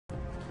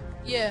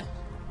Yeah.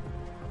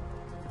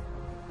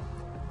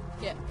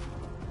 Yeah.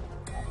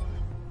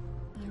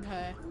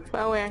 Okay.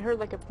 By the way, I heard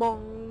like a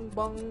bong,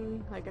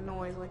 bong, like a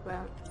noise like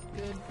that.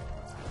 Good.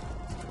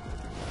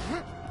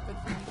 Good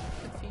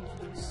for you,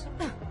 Jeduse.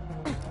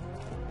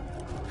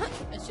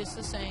 It's just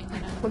the saying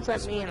that I'm What's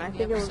that mean? splitting I the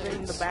think it was in the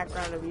episodes.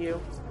 background of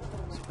you.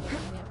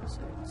 Splitting the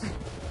episodes.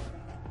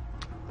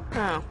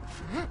 Oh.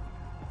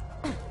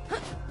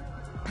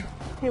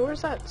 Hey,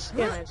 where's that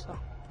skin I saw?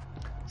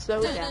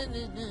 So dapper.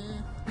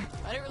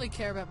 I don't really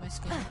care about my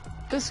skin.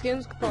 This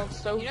skin's called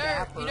So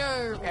Dapper. You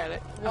know, Look at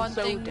it. one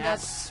so thing dapper.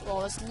 that's, well,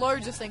 there's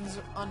loads of things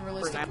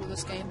unrealistic with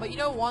this game, but you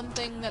know one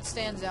thing that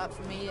stands out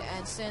for me,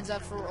 and stands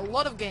out for a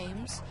lot of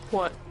games?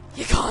 What?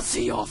 You can't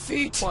see your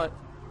feet! What?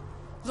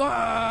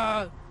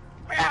 Ah!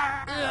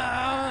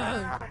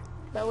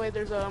 That way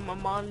there's a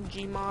mod,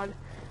 Gmod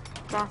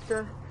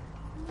doctor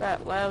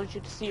that allows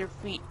you to see your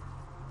feet.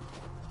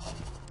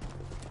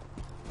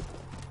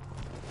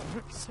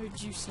 So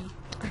juicy.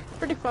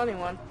 Pretty funny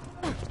one.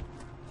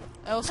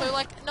 Also,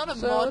 like, not a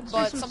So, mod, let's do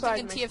but some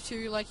something side in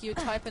TF2, like, you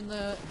type in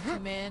the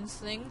commands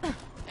thing,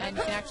 and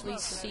you can actually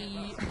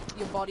see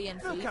your body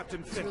and feet.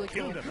 Captain It's really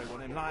cool.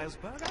 everyone in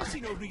Liarsburg. I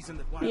see no reason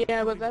that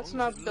Yeah, but that's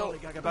not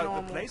built about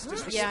normal. the place,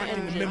 Yeah, I know,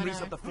 disrespecting the I memories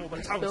know. of the former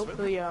It's built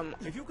townsmen.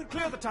 the If you could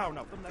clear the town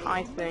of them,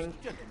 eye thing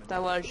that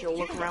allows you to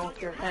look around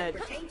with your head.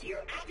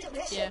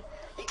 Yeah.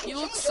 You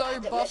look so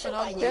buff and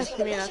ugly. Yes,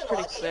 to me that's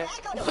pretty sick.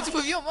 What's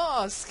with your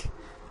mask?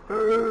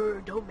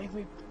 Don't make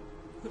me.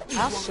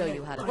 I'll show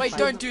you how to Wait, fight.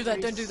 don't do that,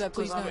 don't do that,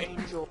 please, I'm no. an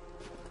angel.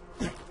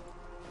 Wait,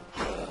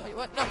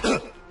 what?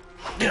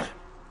 No.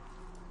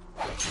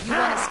 You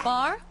want to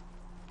spar?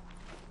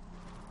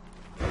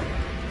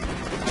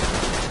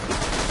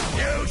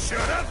 You should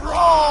have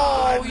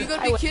Oh, you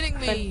gotta be kidding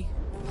me!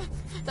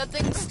 That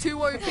thing's too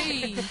OP!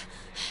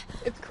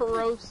 It's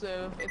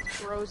corrosive. It's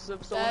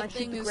corrosive, so when I That shoot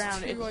thing the is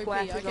ground, it too OP.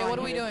 splashes Okay, on what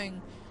are we you.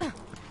 doing? We're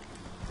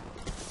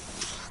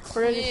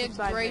gonna do Clear some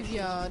side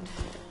graveyard.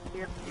 missions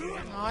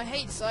Oh, I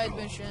hate side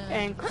missions.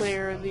 and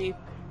clear the.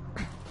 I'll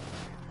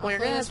Well, you're clear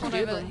gonna this have one to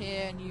do over them.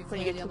 here, and you when clear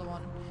you the get other to-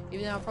 one.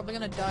 Even though I'm probably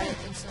gonna die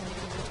instantly.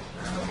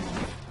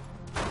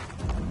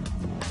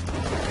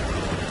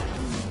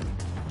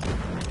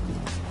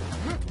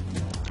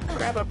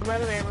 Grab a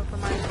bread of ammo for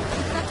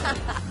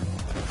my.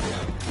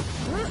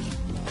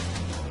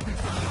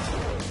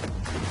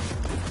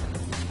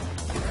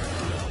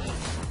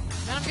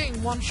 Man, I'm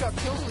getting one-shot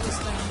kills with this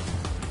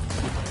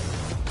thing.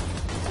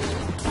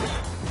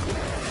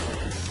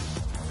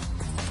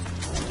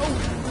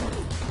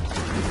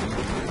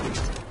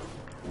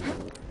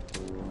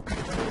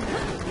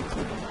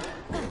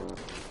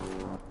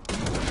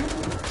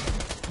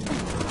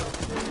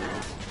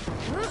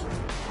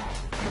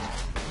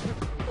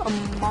 A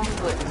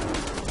monglet.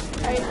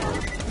 Hey.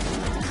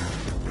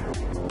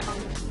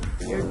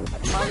 Your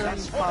mother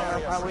and father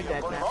are probably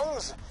dead now.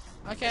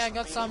 Okay, I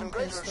got some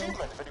pistol.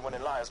 If anyone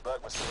in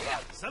Liarsburg was still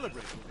alive to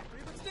celebrate the victory,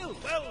 but still,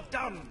 well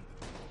done.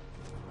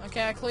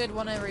 Okay, I cleared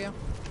one area.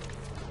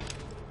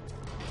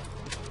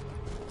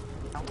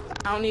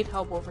 I don't need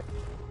help over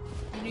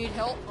You need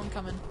help? I'm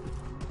coming.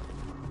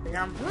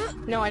 here.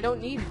 No, I don't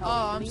need help.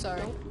 Oh, I'm Please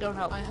sorry. Don't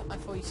help. I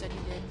thought you said you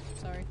did.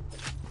 Sorry.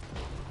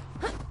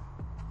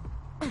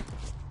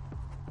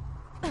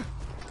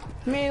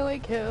 Melee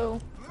kill.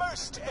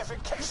 Most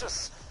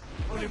efficacious.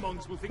 Only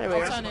monks will think There we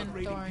twice are. Turn in, about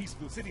raiding don't worry.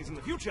 peaceful cities in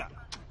the future.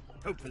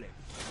 Hopefully.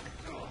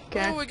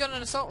 Okay. Oh, we got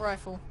an assault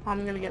rifle.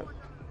 I'm gonna get.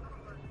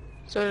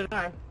 So did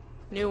I.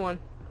 New one.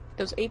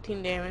 Does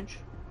 18 damage.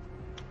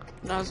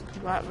 Does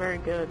not very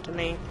good to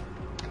me.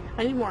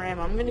 I need more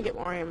ammo. I'm gonna get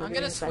more ammo. I'm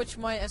gonna switch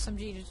my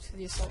SMG to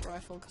the assault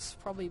rifle because it's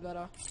probably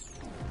better.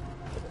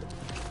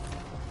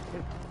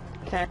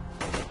 Okay.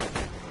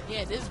 Yeah,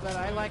 it is better.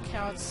 I like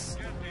how it's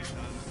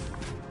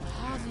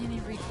hardly any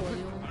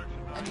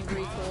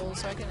recoil,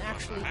 so I can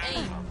actually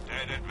aim.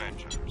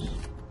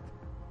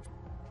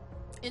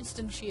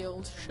 Instant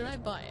shield. Should I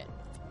buy it?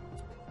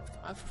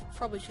 I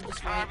probably should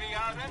just wait.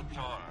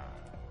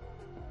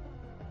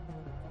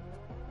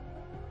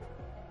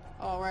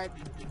 Alright.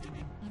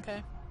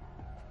 Okay.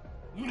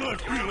 You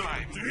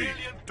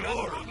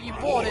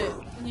bought it.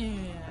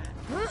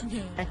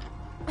 Yeah.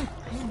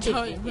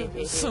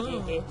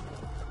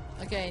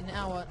 Okay,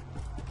 now what?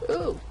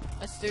 Ooh.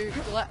 Let's do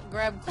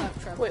grab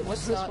claptrap. Wait,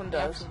 what's this Start one the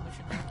does? actual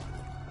mission.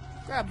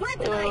 Grab. Wait.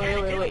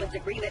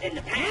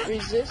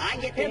 Resist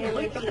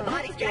damage from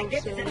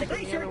explosives, and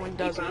the other one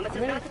doesn't.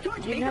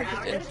 You can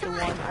have this instant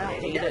one. I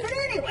don't need it.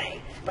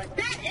 Anyway, but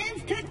that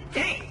ends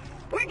today.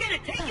 We're gonna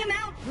take him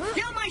out,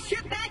 steal my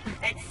ship back,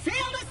 and sail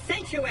to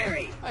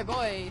Sanctuary. Hi,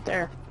 boy.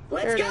 There.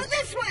 Let's There it go is.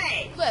 this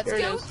way. Let's There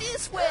it go is.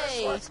 this way.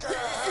 Here's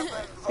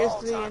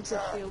the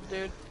insta shield,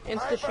 dude.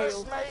 Insta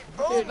shield.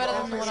 It's better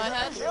than the one I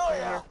had.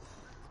 Here.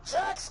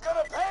 Jack's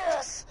gonna pay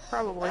us,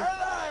 Probably. and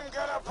I'm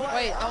gonna play.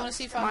 Wait, I want to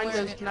see if I'm Mine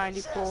wearing does it.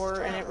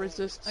 94 and it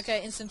resists.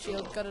 Okay, instant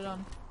shield. Got it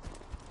on.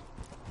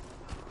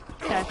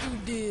 Okay. Do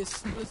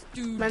this. Let's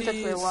do Mine's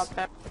actually a this. lot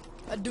better.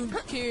 I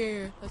don't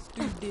care. Let's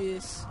do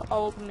this.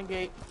 I'll open the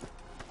gate.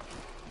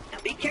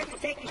 Be careful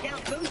taking down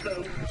Boom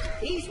Boom.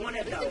 He's one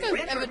of the think I've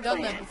ever Ripper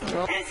done that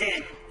clan, as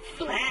in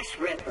Flash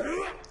Ripper.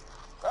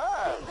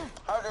 Hey,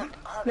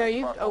 No,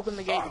 you open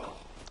the gate.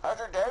 how's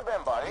your day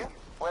been, buddy?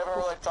 We haven't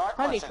really talked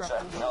Honey much since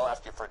truffles. Mel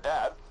asked you for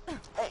Dad.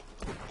 Hey,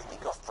 you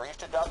think you'll freeze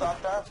to death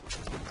out there?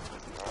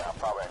 Yeah,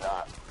 probably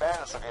not.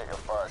 Bandits will get you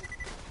first.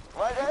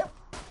 My day?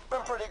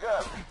 Been pretty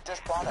good.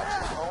 Just bought a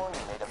pony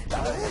made of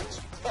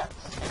diamonds. Yeah,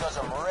 because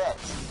I'm rich.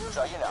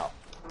 So, you know,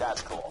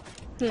 that's cool.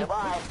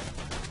 Goodbye.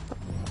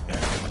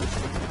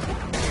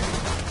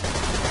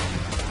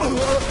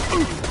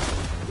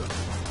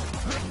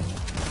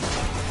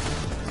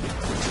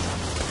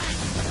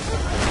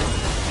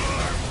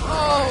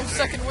 Oh,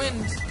 second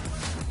wind.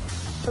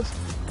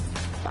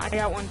 I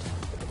got one.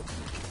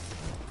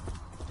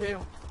 Two.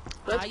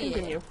 Let's Yeah.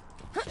 continue.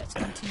 Let's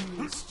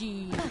continue,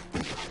 Steve.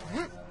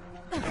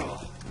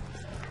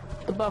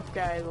 The buff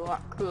guy is a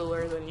lot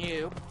cooler than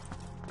you.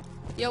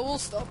 Yeah, we'll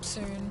stop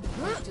soon.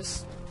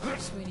 Just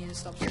we need to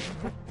stop soon.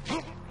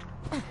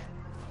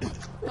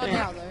 Not Yeah.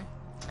 now though.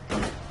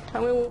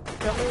 Tell me when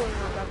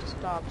we're about to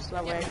stop, so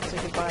that way I can say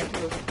goodbye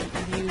to the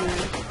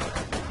viewers.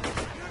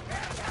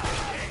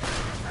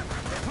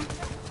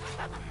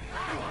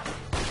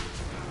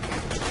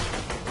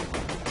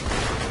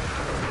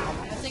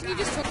 I think you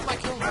just took my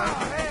kill though.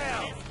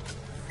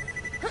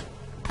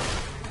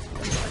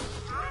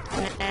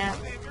 Nah.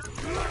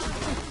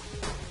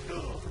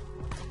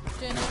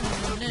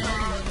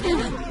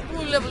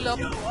 Ooh, level up.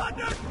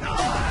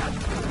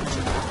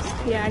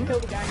 Yeah, I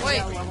killed the guy. Wait,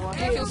 Got a level up.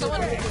 can you kill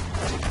someone? Okay,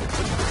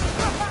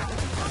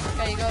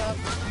 you got up.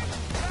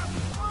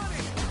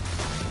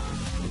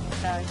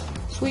 Okay.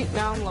 Sweet,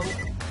 now I'm level.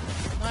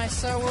 Nice,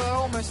 so we're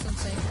almost in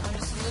sync. I'm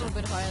just a little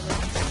bit higher than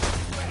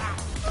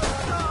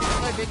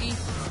Hello, Biggie.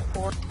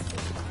 4.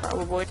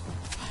 Probably.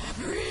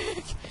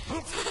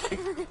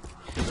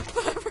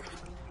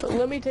 But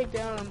let me take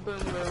down and boom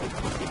boom. The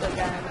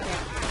guy in the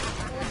camp.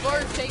 We'll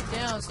both take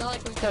down. It's not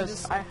like we can Because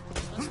just. I.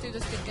 Let's do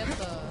this to get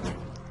the.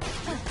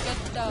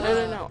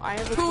 No. I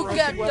have a Who corrosive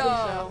get weapon,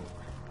 the- so.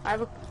 I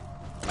have a.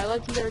 My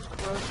legendary is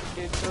corrosive,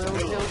 dude, so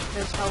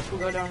his health will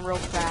go down real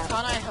fast.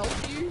 Can't I help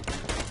you?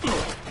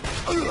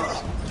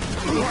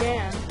 You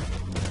can.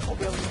 Won't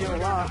be able to do a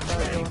lot, but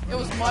It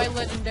was my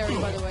legendary,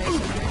 by the way, so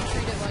don't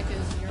treat it like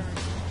it's yours.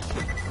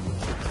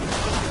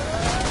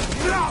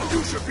 Now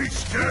you should be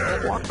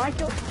scared! Well, I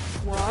killed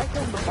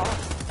the boss.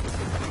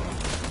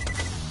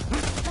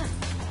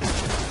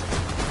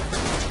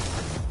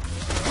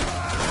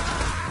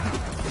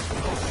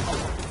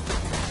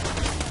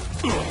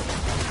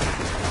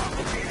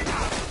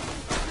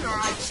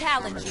 I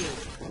challenge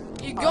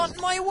you. You got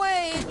in my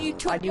way and you I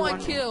took do my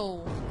want-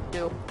 kill.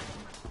 Do.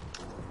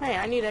 Hey,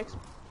 I need X.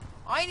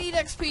 I need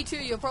XP too.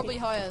 You're probably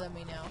higher than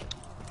me now.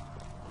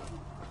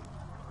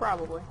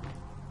 Probably.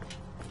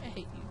 I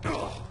hate you.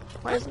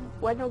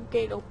 Why no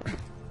gate open?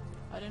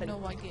 I don't know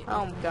why get.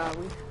 Oh my god,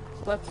 we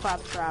left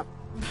claptrap.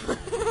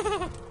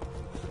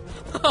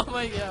 Oh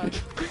my god.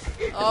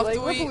 After Like,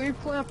 what's a we. weird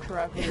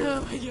claptrap here?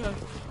 Oh my god.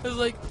 It was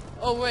like,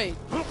 oh wait,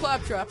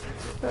 claptrap.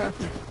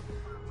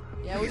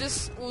 Yeah,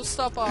 we'll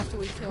stop after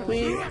we kill.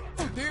 Please.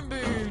 Boom,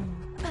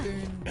 boom,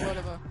 boom,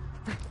 whatever.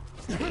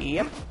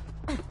 Yep.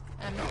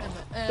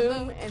 Emma.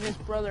 Boom and his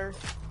brother.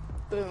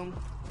 Boom.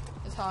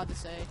 It's hard to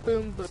say.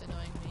 Boom, boom. It's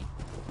annoying me.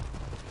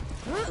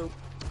 Boom.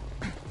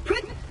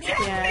 Protect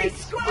Yeah, me,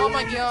 it's squad! Oh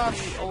my gosh.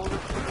 the older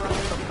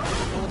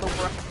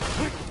brother.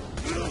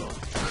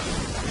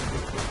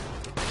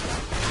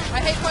 I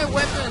hate my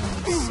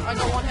weapons. I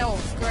got 1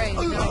 health. Great.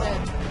 Now I'm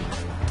dead.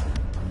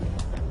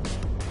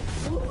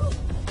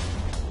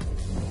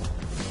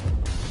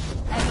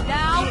 And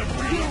now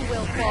you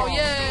will Oh fall.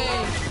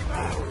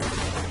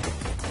 yay!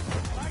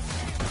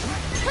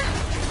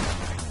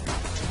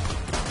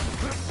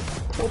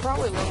 We'll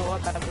probably level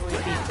up after we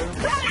beat Boom.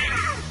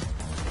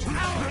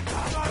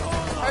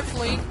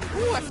 Hopefully.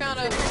 Ooh, I found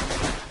a.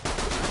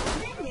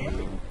 Minion?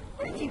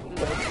 Where'd you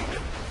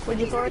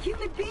What'd you find?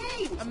 human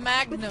beings? A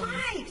magnum. With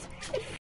lives.